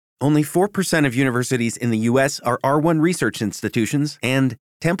Only 4% of universities in the U.S. are R1 research institutions, and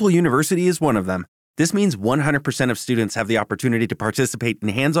Temple University is one of them. This means 100% of students have the opportunity to participate in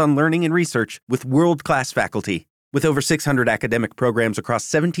hands-on learning and research with world-class faculty. With over 600 academic programs across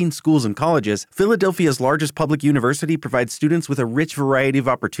 17 schools and colleges, Philadelphia's largest public university provides students with a rich variety of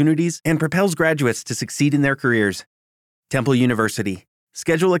opportunities and propels graduates to succeed in their careers. Temple University.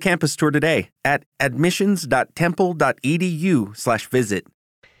 Schedule a campus tour today at admissions.temple.edu/visit.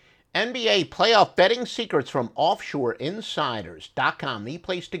 NBA playoff betting secrets from offshoreinsiders.com, the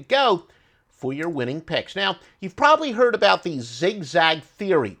place to go for your winning picks. Now, you've probably heard about the zig-zag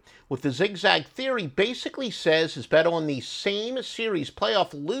theory. What the zig-zag theory basically says is bet on the same series playoff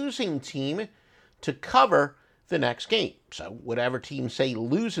losing team to cover the next game. So whatever team, say,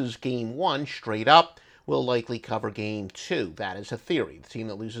 loses game 1 straight up will likely cover game 2. That is a theory. The team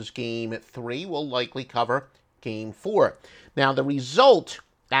that loses game 3 will likely cover game 4. Now, the result,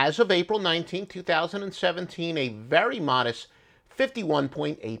 as of April 19, 2017, a very modest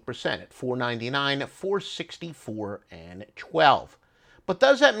 51.8% at 499, 464, and 12. But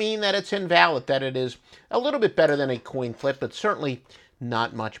does that mean that it's invalid, that it is a little bit better than a coin flip, but certainly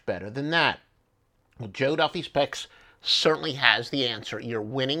not much better than that? Well, Joe Duffy's Picks certainly has the answer. Your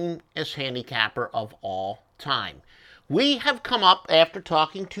winningest handicapper of all time. We have come up, after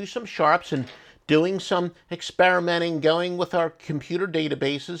talking to some sharps and doing some experimenting, going with our computer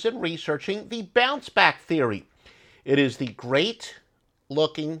databases and researching the bounce back theory. It is the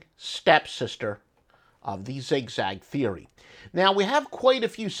great-looking stepsister of the zigzag theory. Now, we have quite a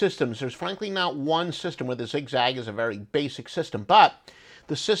few systems. There's frankly not one system where the zigzag is a very basic system, but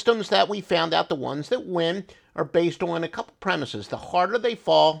the systems that we found out, the ones that win, are based on a couple premises. The harder they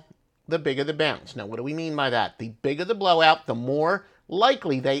fall, the bigger the bounce. Now, what do we mean by that? The bigger the blowout, the more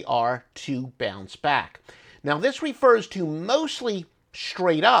likely they are to bounce back. Now, this refers to mostly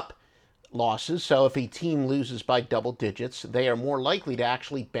straight up losses. So if a team loses by double digits, they are more likely to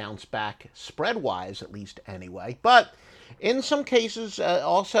actually bounce back spread-wise, at least anyway. But in some cases,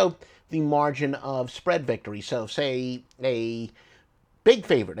 also the margin of spread victory. So say a big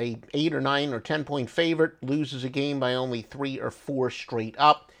favorite, a 8 or 9 or 10-point favorite, loses a game by only 3 or 4 straight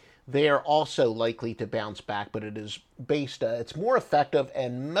up. They are also likely to bounce back, but it is based, it's more effective,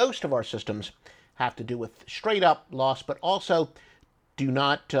 and most of our systems have to do with straight up loss, but also do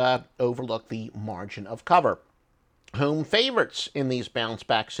not overlook the margin of cover. Home favorites in these bounce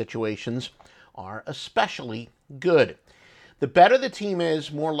back situations are especially good. The better the team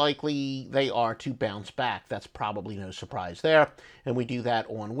is, more likely they are to bounce back. That's probably no surprise there. And we do that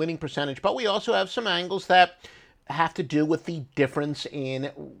on winning percentage. But we also have some angles that have to do with the difference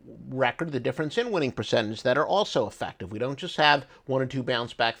in record, the difference in winning percentage that are also effective. We don't just have 1 or 2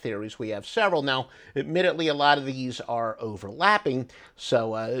 bounce back theories. We have several. Now, admittedly, a lot of these are overlapping.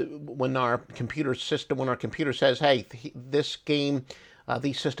 So when our computer says, hey, this game,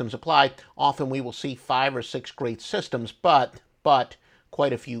 these systems apply, often we will see 5 or 6 great systems, but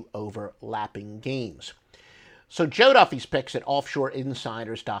quite a few overlapping games. So Joe Duffy's Picks at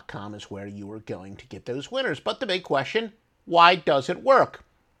offshoreinsiders.com is where you are going to get those winners. But the big question, why does it work?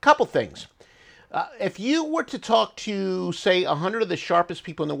 Couple things. If you were to talk to, say, 100 of the sharpest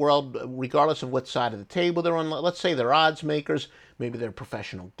people in the world, regardless of what side of the table they're on, let's say they're odds makers, maybe they're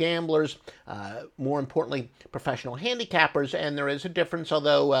professional gamblers, more importantly, professional handicappers, and there is a difference,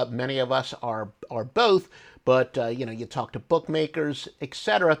 although many of us are both, but you talk to bookmakers,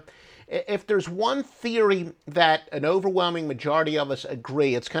 etc. If there's one theory that an overwhelming majority of us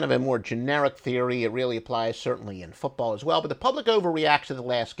agree, it's kind of a more generic theory. It really applies certainly in football as well, but the public overreacts to the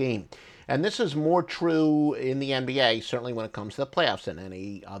last game. And this is more true in the NBA, certainly when it comes to the playoffs, than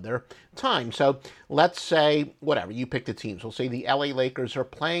any other time. So let's say, whatever, you pick the teams. We'll say the LA Lakers are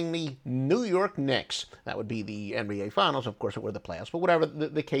playing the New York Knicks. That would be the NBA Finals, of course, it were the playoffs, but whatever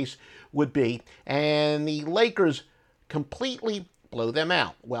the case would be. And the Lakers completely blow them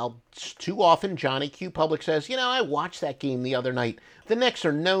out. Well, too often Johnny Q. Public says, I watched that game the other night. The Knicks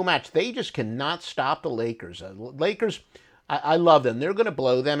are no match. They just cannot stop the Lakers. Lakers, I love them. They're going to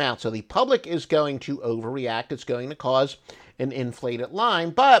blow them out. So the public is going to overreact. It's going to cause an inflated line.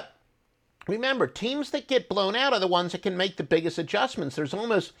 But remember, teams that get blown out are the ones that can make the biggest adjustments. There's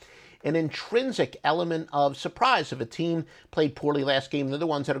almost an intrinsic element of surprise. If a team played poorly last game, they're the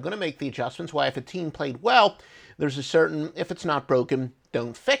ones that are going to make the adjustments. Why, if a team played well, there's a certain, if it's not broken,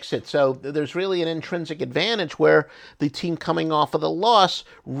 don't fix it. So there's really an intrinsic advantage where the team coming off of the loss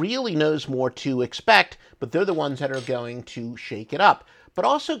really knows more to expect, but they're the ones that are going to shake it up. But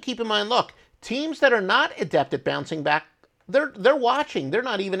also keep in mind, look, teams that are not adept at bouncing back, they're watching. They're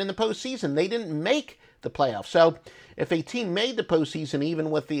not even in the postseason. They didn't make the playoffs. So if a team made the postseason, even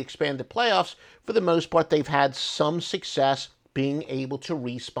with the expanded playoffs, for the most part, they've had some success being able to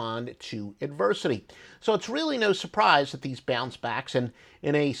respond to adversity. So it's really no surprise that these bounce backs, and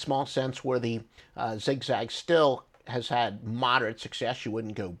in a small sense where the zigzag still has had moderate success, you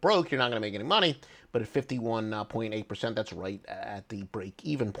wouldn't go broke, you're not going to make any money, but at 51.8%, that's right at the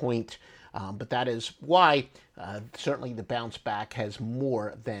break-even point. But that is why certainly the bounce back has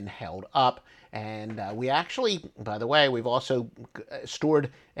more than held up. And we actually, by the way, we've also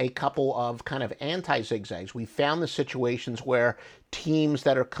stored a couple of kind of anti-zigzags. We found the situations where teams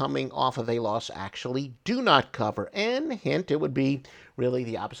that are coming off of a loss actually do not cover. And hint, it would be really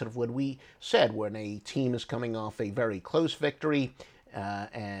the opposite of what we said, when a team is coming off a very close victory,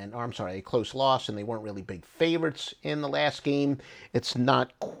 a close loss, and they weren't really big favorites in the last game. It's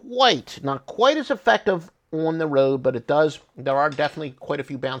not quite as effective on the road, but there are definitely quite a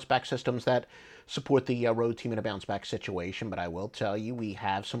few bounce back systems that support the road team in a bounce back situation. But I will tell you, we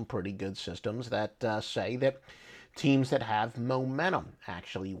have some pretty good systems that say that teams that have momentum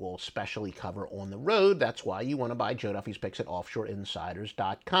actually will especially cover on the road. That's why you want to buy Joe Duffy's picks at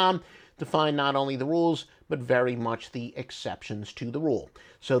offshoreinsiders.com to find not only the rules, but very much the exceptions to the rule.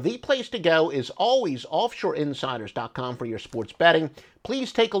 So the place to go is always offshoreinsiders.com for your sports betting.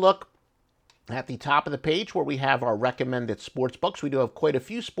 Please take a look at the top of the page where we have our recommended sports books. We do have quite a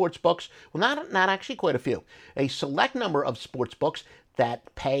few sports books. Well, not actually quite a few. A select number of sports books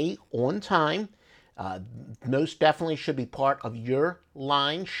that pay on time. Most definitely should be part of your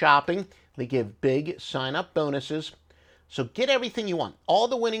line shopping. They give big sign-up bonuses. So get everything you want. All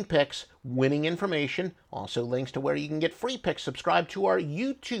the winning picks, winning information, also links to where you can get free picks. Subscribe to our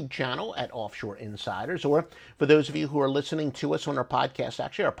YouTube channel at Offshore Insiders. Or for those of you who are listening to us on our podcast,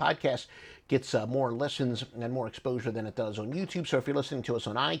 actually our podcast gets more listens and more exposure than it does on YouTube. So if you're listening to us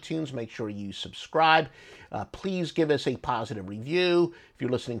on iTunes, make sure you subscribe. Please give us a positive review. If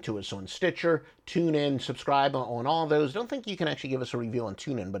you're listening to us on Stitcher, TuneIn, subscribe on all those. I don't think you can actually give us a review on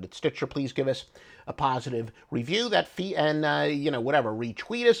TuneIn, but at Stitcher, please give us a positive review. Retweet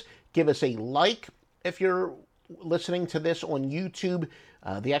us. Give us a like if you're listening to this on YouTube.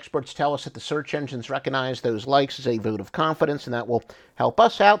 The experts tell us that the search engines recognize those likes as a vote of confidence, and that will help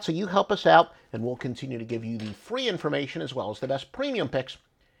us out. So you help us out, and we'll continue to give you the free information as well as the best premium picks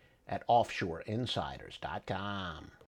at offshoreinsiders.com.